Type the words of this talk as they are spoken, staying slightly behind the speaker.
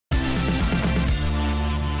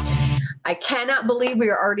I cannot believe we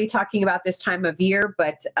are already talking about this time of year,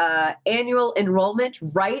 but annual enrollment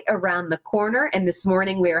right around the corner. And this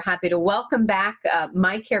morning we are happy to welcome back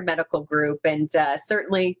MyCare Medical Group. And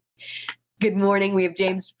certainly, good morning. We have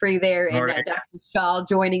James Dupree there and Dr. Shaw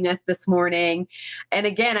joining us this morning. And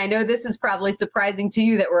again, I know this is probably surprising to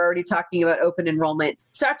you that we're already talking about open enrollment.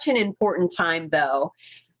 Such an important time, though.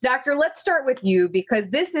 Doctor, let's start with you, because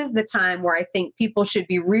this is the time where I think people should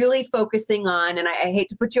be really focusing on, and I hate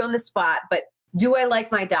to put you on the spot, but do I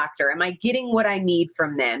like my doctor? Am I getting what I need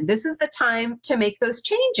from them? This is the time to make those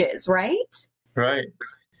changes, right? Right.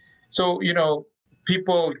 So,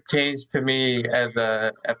 people change to me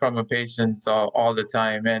from a patient all the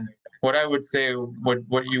time. And what I would say,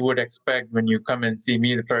 what you would expect when you come and see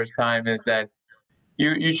me the first time is that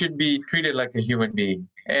you should be treated like a human being.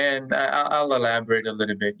 And I'll elaborate a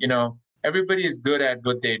little bit. Everybody is good at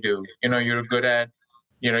what they do. You're good at,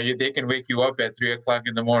 they can wake you up at 3 o'clock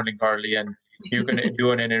in the morning, Carly, and you can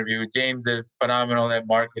do an interview. James is phenomenal at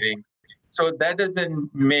marketing. So that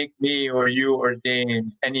doesn't make me or you or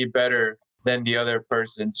James any better than the other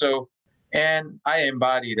person. So, and I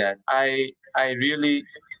embody that. I really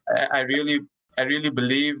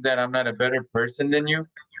believe that I'm not a better person than you.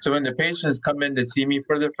 So when the patients come in to see me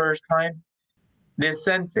for the first time, they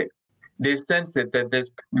sense it. They sense it that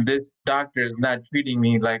this doctor is not treating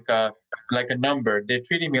me like a number. They're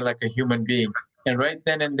treating me like a human being. And right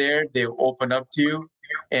then and there, they open up to you,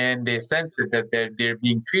 and they sense it that they're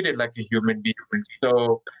being treated like a human being.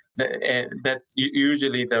 So that's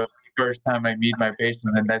usually the first time I meet my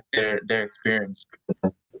patient, and that's their experience.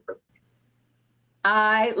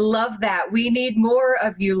 I love that. We need more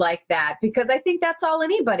of you like that, because I think that's all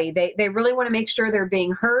anybody. They really want to make sure they're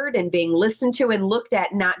being heard and being listened to and looked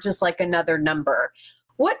at, not just like another number.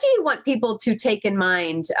 What do you want people to take in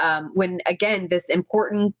mind when, again, this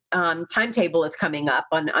important timetable is coming up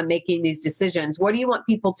on making these decisions? What do you want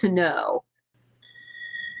people to know?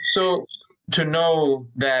 So to know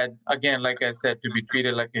that, again, like I said, to be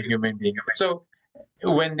treated like a human being. So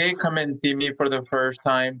when they come and see me for the first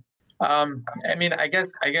time, I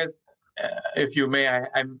guess, if you may,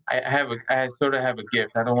 I sort of have a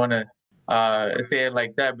gift. I don't want to say it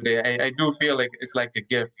like that, but I do feel like it's like a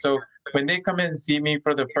gift. So when they come and see me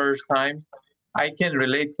for the first time, I can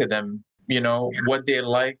relate to them, what they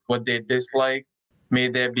like, what they dislike. May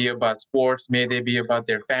they be about sports, may they be about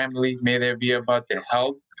their family, may they be about their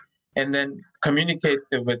health, and then communicate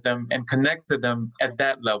with them and connect to them at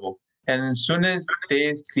that level. And as soon as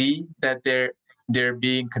they see that they're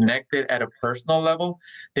being connected at a personal level,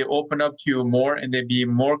 they open up to you more, and they be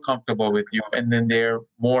more comfortable with you. And then they're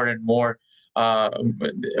more and more,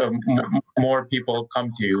 more people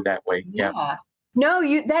come to you that way. Yeah. No,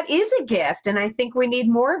 that is a gift. And I think we need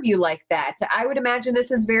more of you like that. I would imagine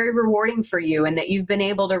this is very rewarding for you, and that you've been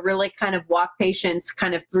able to really kind of walk patients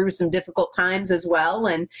kind of through some difficult times as well.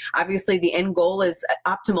 And obviously the end goal is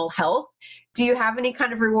optimal health. Do you have any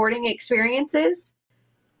kind of rewarding experiences?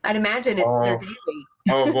 I'd imagine it's their daily.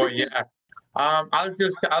 Oh boy, yeah. I'll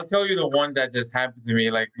tell you the one that just happened to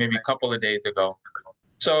me like maybe a couple of days ago.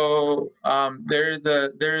 So there is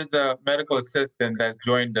a medical assistant that's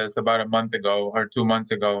joined us about a month ago or 2 months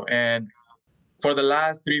ago, and for the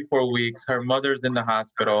last 3-4 weeks, her mother's in the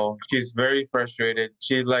hospital. She's very frustrated.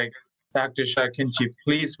 She's like, "Dr. Shah, can she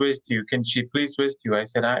please switch to you? Can she please switch to you?" I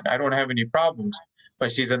said, I don't have any problems,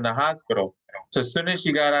 but she's in the hospital. So as soon as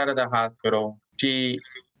she got out of the hospital, she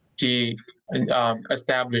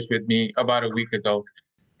established with me about a week ago.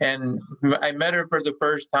 And I met her for the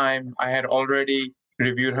first time. I had already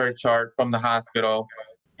reviewed her chart from the hospital.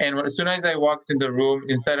 And as soon as I walked in the room,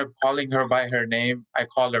 instead of calling her by her name, I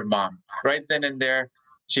called her mom. Right then and there,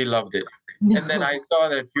 she loved it. And then I saw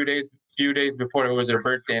that a few days before it was her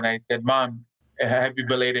birthday, and I said, "Mom, happy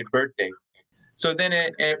belated birthday." So then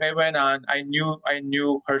it went on. I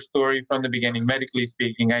knew her story from the beginning, medically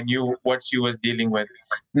speaking. I knew what she was dealing with.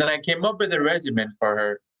 And then I came up with a regimen for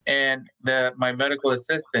her. And my medical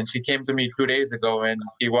assistant, she came to me 2 days ago, and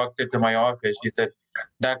she walked into my office. She said,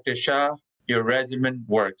 "Dr. Shah, your regimen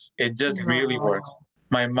works. It just really works.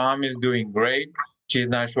 My mom is doing great. She's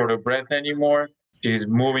not short of breath anymore. She's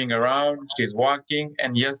moving around. She's walking.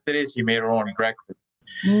 And yesterday she made her own breakfast."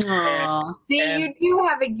 You do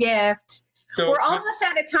have a gift. So we're almost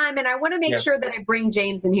out of time, and I want to make sure that I bring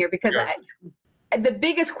James in here, because the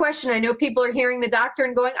biggest question, I know people are hearing the doctor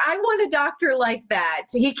and going, "I want a doctor like that."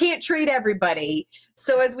 He can't treat everybody.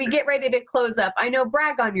 So as we get ready to close up, I know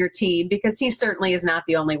brag on your team, because he certainly is not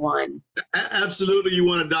the only one. Absolutely, you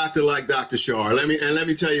want a doctor like Dr. Shah. Let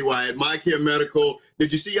me tell you why. At MyCare Medical,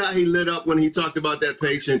 did you see how he lit up when he talked about that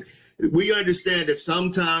patient? we understand that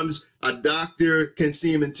sometimes a doctor can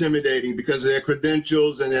seem intimidating because of their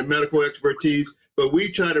credentials and their medical expertise, but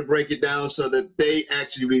we try to break it down so that they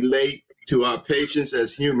actually relate to our patients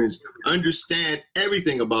as humans, understand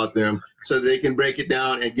everything about them so that they can break it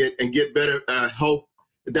down and get better health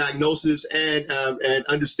diagnosis and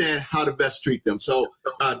understand how to best treat them. So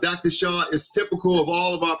Dr. Shaw is typical of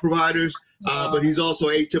all of our providers, but he's also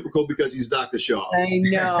atypical because he's Dr. Shaw. I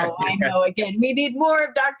know. Again, we need more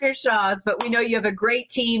of Dr. Shaw's, but we know you have a great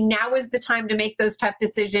team. Now is the time to make those tough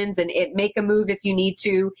decisions and make a move if you need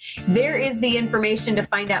to. There is the information to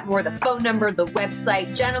find out more, the phone number, the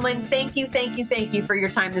website. Gentlemen, thank you for your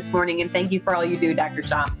time this morning, and thank you for all you do, Dr.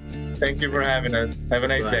 Shaw. Thank you for having us. Have a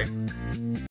nice day.